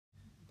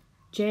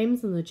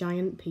James and the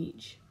Giant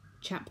Peach,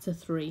 Chapter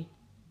 3.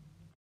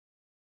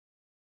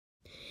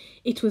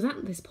 It was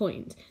at this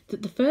point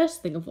that the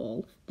first thing of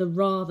all, the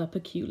rather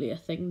peculiar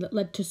thing that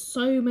led to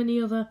so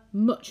many other,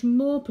 much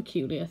more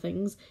peculiar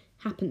things,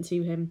 happened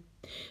to him.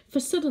 For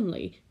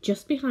suddenly,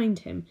 just behind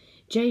him,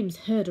 James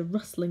heard a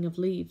rustling of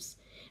leaves,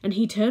 and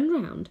he turned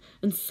round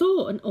and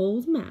saw an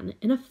old man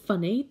in a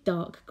funny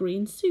dark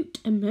green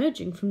suit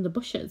emerging from the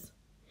bushes.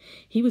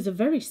 He was a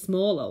very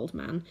small old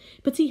man,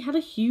 but he had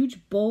a huge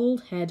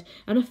bald head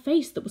and a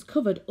face that was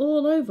covered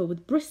all over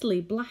with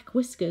bristly black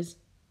whiskers.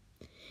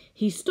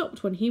 He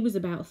stopped when he was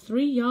about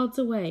 3 yards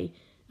away,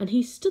 and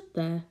he stood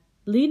there,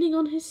 leaning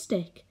on his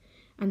stick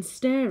and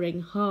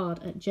staring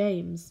hard at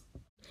James.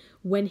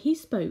 When he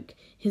spoke,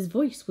 his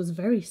voice was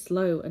very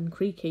slow and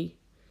creaky.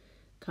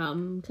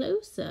 "Come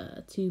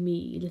closer to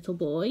me, little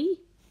boy,"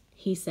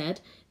 he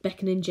said,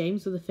 beckoning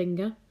James with a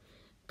finger.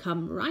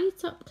 "Come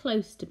right up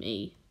close to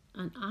me,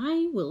 and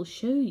I will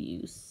show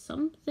you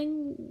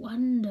something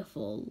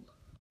wonderful."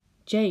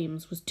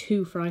 James was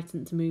too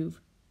frightened to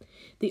move.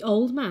 The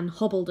old man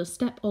hobbled a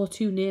step or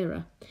two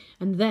nearer,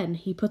 and then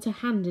he put a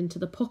hand into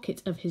the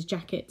pocket of his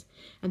jacket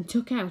and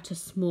took out a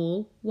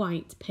small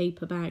white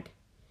paper bag.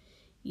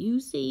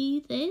 "You see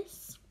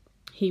this?"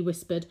 he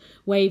whispered,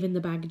 waving the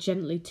bag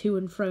gently to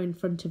and fro in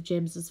front of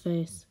James's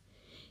face.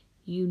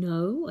 "You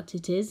know what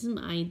it is,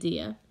 my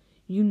dear?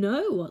 You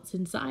know what's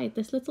inside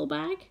this little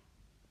bag?"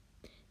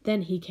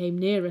 Then he came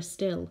nearer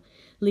still,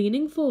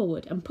 leaning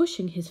forward and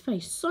pushing his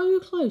face so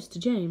close to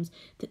James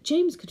that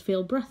James could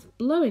feel breath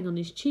blowing on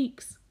his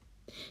cheeks.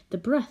 The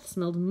breath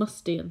smelled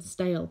musty and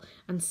stale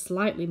and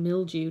slightly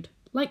mildewed,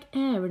 like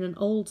air in an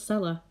old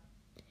cellar.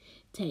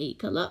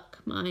 "Take a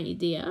look, my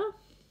dear,"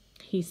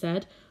 he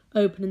said,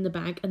 opening the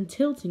bag and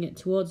tilting it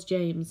towards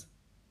James.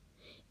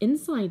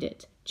 Inside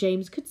it,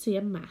 James could see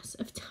a mass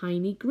of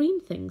tiny green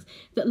things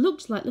that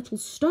looked like little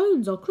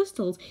stones or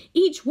crystals,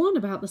 each one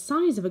about the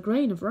size of a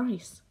grain of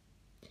rice.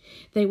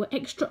 They were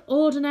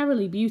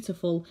extraordinarily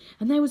beautiful,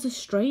 and there was a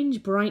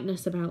strange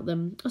brightness about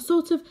them, a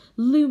sort of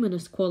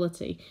luminous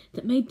quality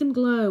that made them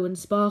glow and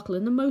sparkle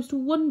in the most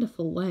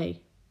wonderful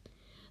way.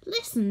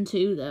 "Listen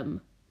to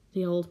them,"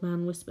 the old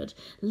man whispered.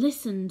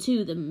 "Listen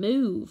to them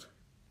move."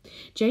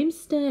 James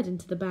stared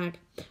into the bag,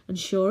 and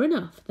sure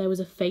enough there was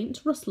a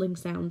faint rustling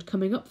sound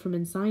coming up from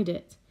inside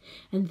it,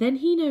 and then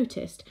he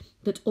noticed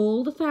that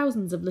all the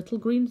thousands of little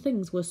green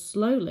things were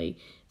slowly,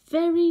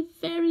 very,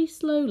 very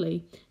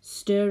slowly,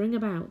 stirring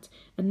about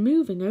and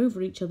moving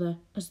over each other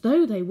as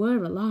though they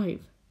were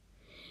alive.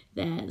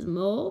 "There's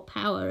more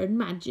power and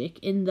magic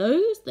in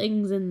those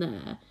things in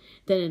there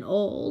than in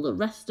all the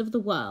rest of the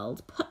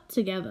world put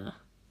together,"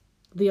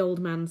 the old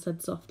man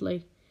said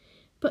softly.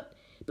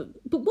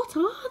 But what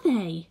are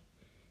they?"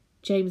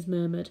 James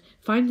murmured,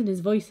 finding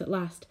his voice at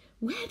last.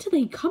 "Where do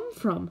they come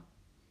from?"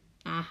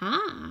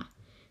 "Aha!"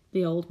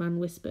 the old man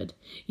whispered.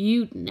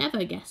 "You'd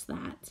never guess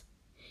that."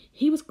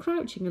 He was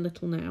crouching a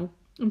little now,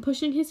 and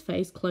pushing his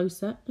face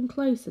closer and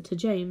closer to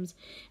James,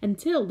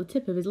 until the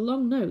tip of his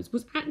long nose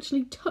was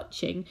actually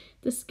touching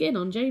the skin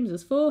on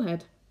James's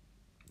forehead.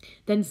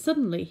 Then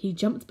suddenly he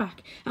jumped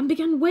back and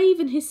began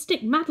waving his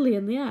stick madly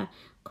in the air.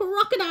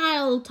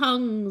 "Crocodile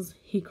tongues!"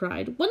 he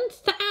cried.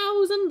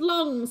 1,000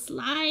 long,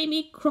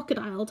 slimy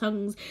crocodile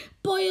tongues,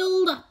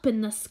 boiled up in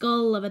the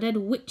skull of a dead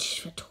witch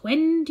for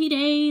 20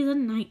 days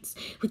and nights,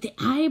 with the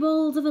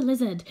eyeballs of a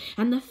lizard,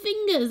 and the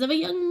fingers of a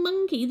young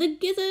monkey, the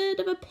gizzard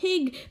of a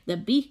pig, the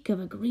beak of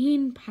a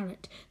green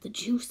parrot, the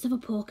juice of a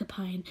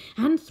porcupine,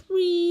 and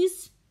 3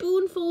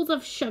 spoonfuls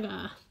of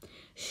sugar.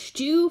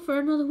 Stew for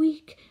another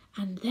week,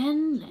 and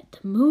then let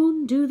the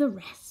moon do the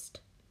rest."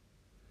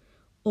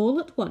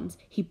 All at once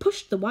he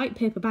pushed the white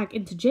paper bag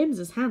into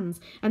James's hands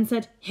and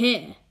said,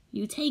 "Here,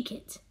 you take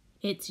it.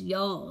 It's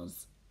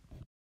yours."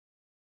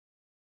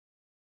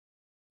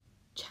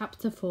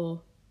 Chapter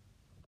 4.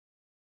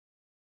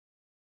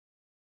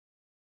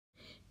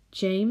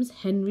 James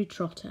Henry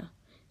Trotter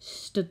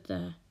stood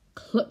there,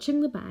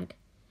 clutching the bag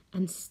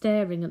and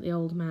staring at the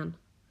old man.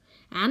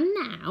 "And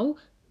now,"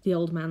 the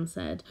old man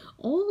said,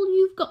 "all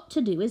you've got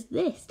to do is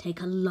this.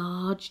 Take a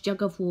large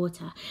jug of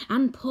water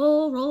and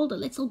pour all the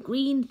little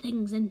green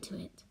things into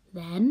it.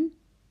 Then,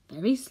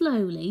 very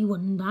slowly,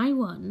 one by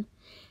one,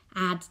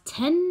 add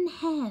 10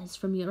 hairs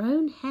from your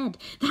own head.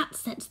 That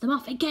sets them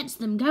off. It gets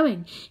them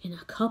going. In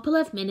a couple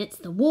of minutes,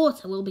 the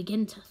water will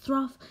begin to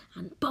froth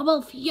and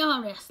bubble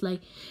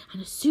furiously.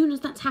 And as soon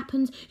as that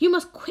happens, you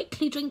must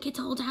quickly drink it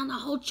all down, the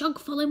whole jug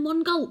full in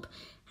one gulp.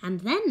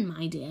 And then,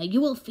 my dear,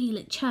 you will feel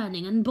it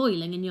churning and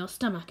boiling in your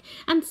stomach,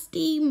 and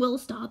steam will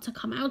start to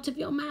come out of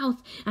your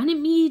mouth, and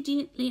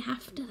immediately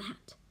after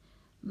that,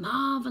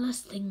 marvellous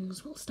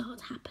things will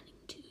start happening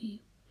to you.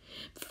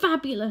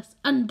 Fabulous,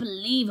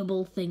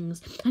 unbelievable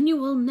things, and you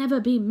will never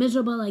be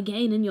miserable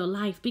again in your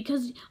life,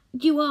 because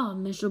you are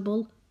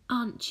miserable,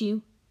 aren't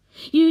you?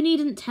 You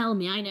needn't tell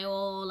me, I know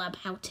all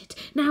about it.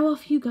 Now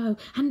off you go,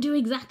 and do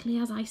exactly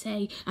as I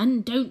say,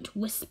 and don't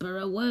whisper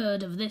a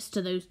word of this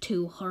to those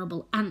 2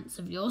 horrible aunts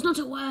of yours, not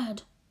a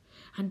word.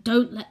 And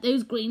don't let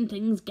those green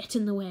things get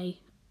in the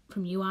way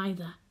from you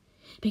either.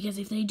 because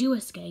if they do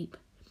escape,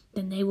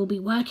 then they will be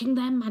working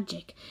their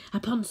magic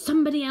upon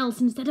somebody else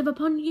instead of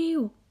upon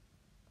you.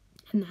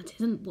 And that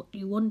isn't what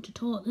you want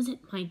at all, is it,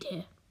 my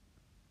dear?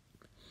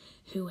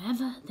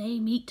 Whoever they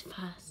meet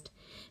first,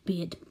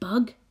 be it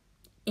bug,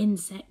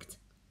 insect,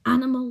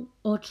 animal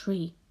or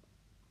tree,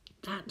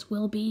 that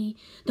will be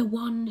the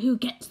one who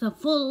gets the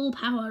full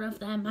power of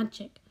their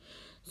magic.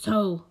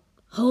 So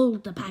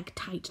hold the bag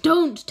tight.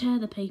 Don't tear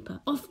the paper.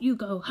 Off you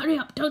go. Hurry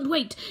up. Don't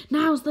wait.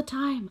 Now's the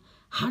time.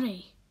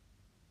 Hurry.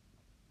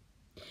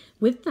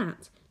 With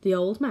that, the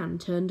old man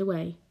turned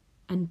away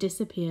and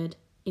disappeared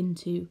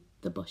into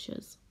the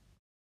bushes.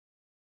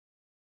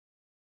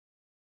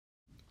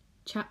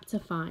 Chapter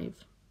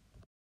 5.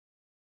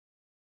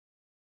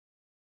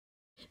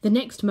 The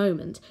next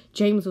moment,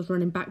 James was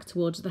running back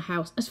towards the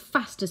house as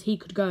fast as he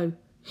could go.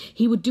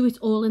 He would do it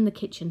all in the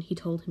kitchen, he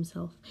told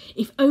himself.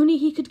 If only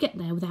he could get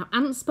there without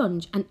Aunt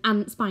Sponge and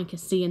Aunt Spiker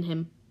seeing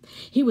him.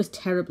 He was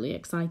terribly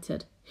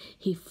excited.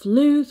 He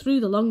flew through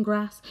the long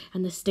grass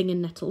and the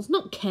stinging nettles,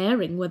 not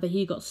caring whether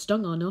he got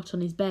stung or not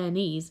on his bare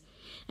knees.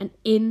 And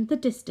in the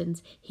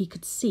distance he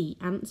could see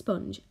Aunt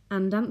Sponge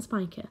and Aunt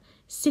Spiker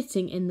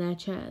sitting in their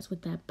chairs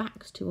with their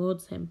backs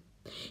towards him.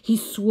 He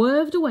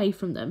swerved away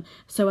from them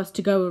so as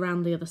to go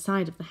around the other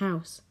side of the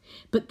house.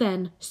 But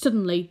then,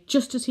 suddenly,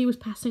 just as he was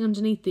passing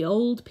underneath the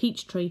old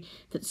peach tree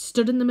that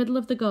stood in the middle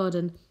of the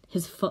garden,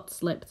 his foot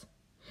slipped,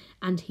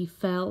 and he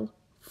fell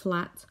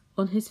flat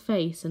on his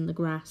face in the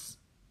grass.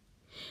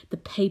 The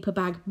paper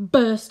bag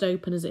burst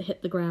open as it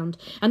hit the ground,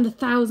 and the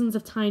thousands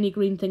of tiny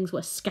green things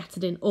were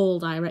scattered in all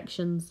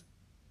directions.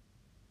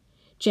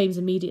 James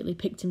immediately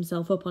picked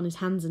himself up on his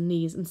hands and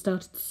knees and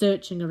started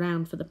searching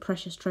around for the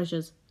precious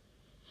treasures.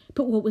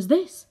 But what was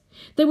this?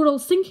 They were all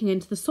sinking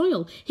into the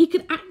soil. He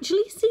could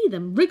actually see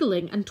them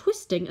wriggling and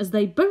twisting as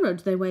they burrowed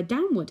their way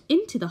downward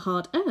into the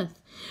hard earth.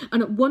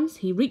 And at once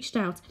he reached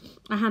out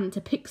a hand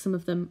to pick some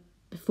of them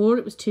before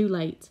it was too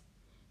late.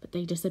 But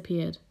they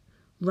disappeared,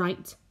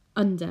 right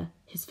under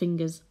his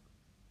fingers.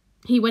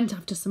 He went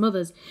after some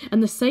others,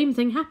 and the same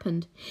thing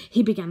happened.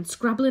 He began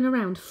scrabbling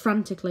around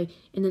frantically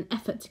in an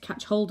effort to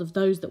catch hold of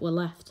those that were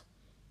left.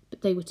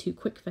 But they were too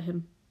quick for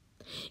him.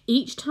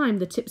 Each time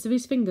the tips of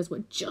his fingers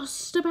were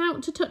just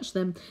about to touch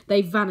them,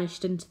 they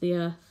vanished into the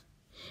earth.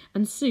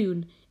 And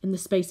soon, in the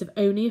space of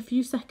only a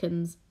few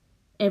seconds,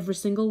 every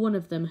single one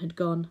of them had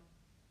gone.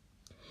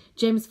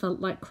 James felt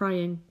like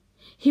crying.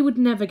 He would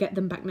never get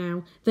them back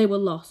now. They were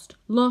lost,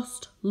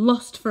 lost,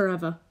 lost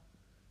forever.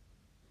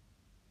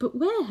 But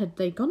where had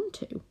they gone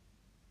to?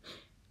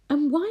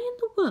 And why in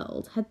the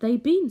world had they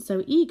been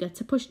so eager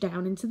to push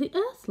down into the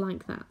earth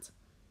like that?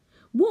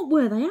 What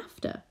were they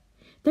after?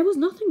 There was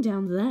nothing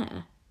down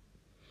there.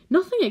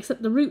 Nothing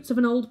except the roots of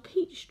an old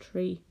peach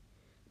tree,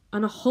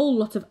 and a whole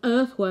lot of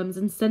earthworms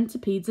and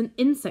centipedes and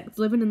insects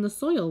living in the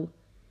soil.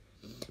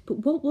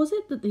 But what was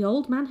it that the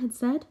old man had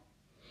said?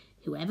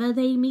 Whoever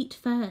they meet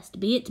first,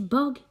 be it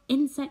bug,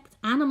 insect,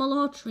 animal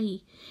or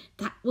tree,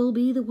 that will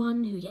be the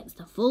one who gets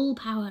the full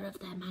power of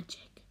their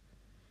magic.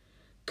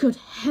 Good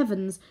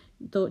heavens,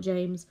 thought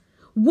James,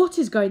 what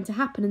is going to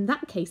happen in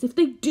that case if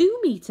they do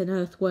meet an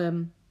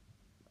earthworm?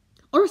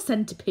 Or a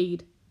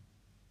centipede?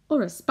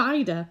 Or a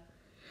spider?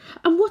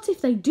 And what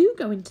if they do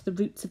go into the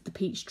roots of the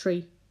peach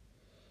tree?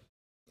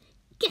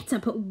 Get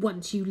up at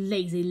once, you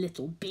lazy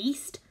little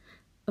beast!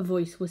 A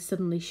voice was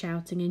suddenly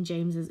shouting in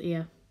James's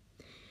ear.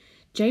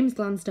 James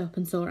glanced up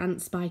and saw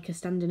Aunt Spiker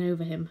standing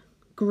over him,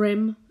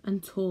 grim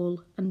and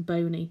tall and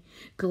bony,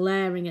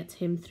 glaring at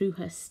him through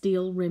her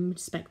steel-rimmed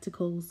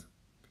spectacles.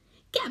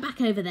 Get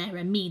back over there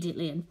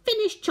immediately and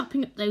finish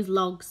chopping up those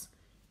logs,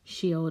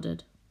 she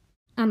ordered.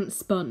 Aunt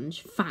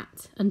Sponge,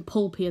 fat and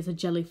pulpy as a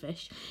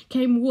jellyfish,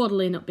 came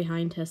waddling up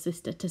behind her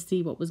sister to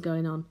see what was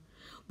going on.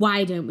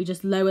 Why don't we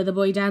just lower the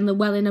boy down the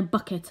well in a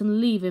bucket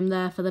and leave him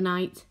there for the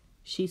night?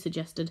 She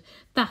suggested.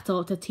 That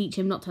ought to teach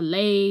him not to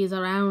laze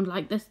around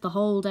like this the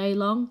whole day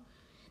long.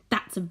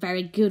 That's a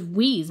very good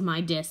wheeze,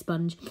 my dear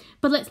Sponge,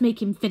 but let's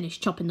make him finish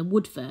chopping the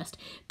wood first.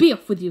 Be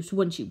off with you at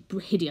once, you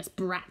hideous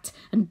brat,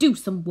 and do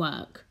some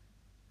work.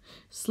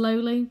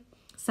 Slowly,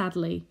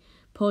 sadly,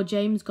 poor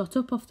James got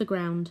up off the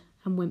ground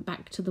and went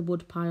back to the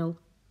wood pile.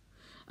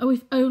 Oh,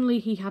 if only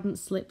he hadn't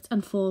slipped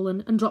and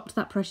fallen and dropped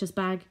that precious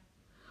bag.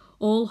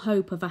 All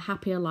hope of a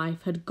happier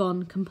life had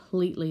gone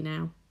completely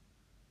now.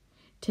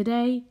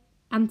 Today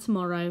and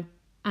tomorrow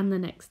and the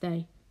next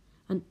day,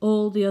 and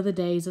all the other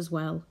days as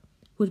well,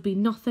 would be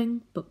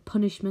nothing but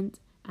punishment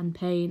and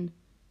pain,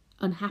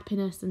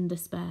 unhappiness and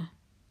despair.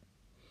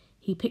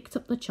 He picked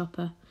up the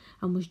chopper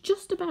and was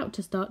just about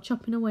to start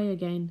chopping away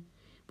again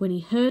when he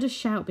heard a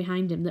shout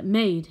behind him that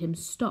made him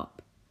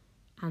stop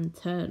and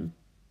turn.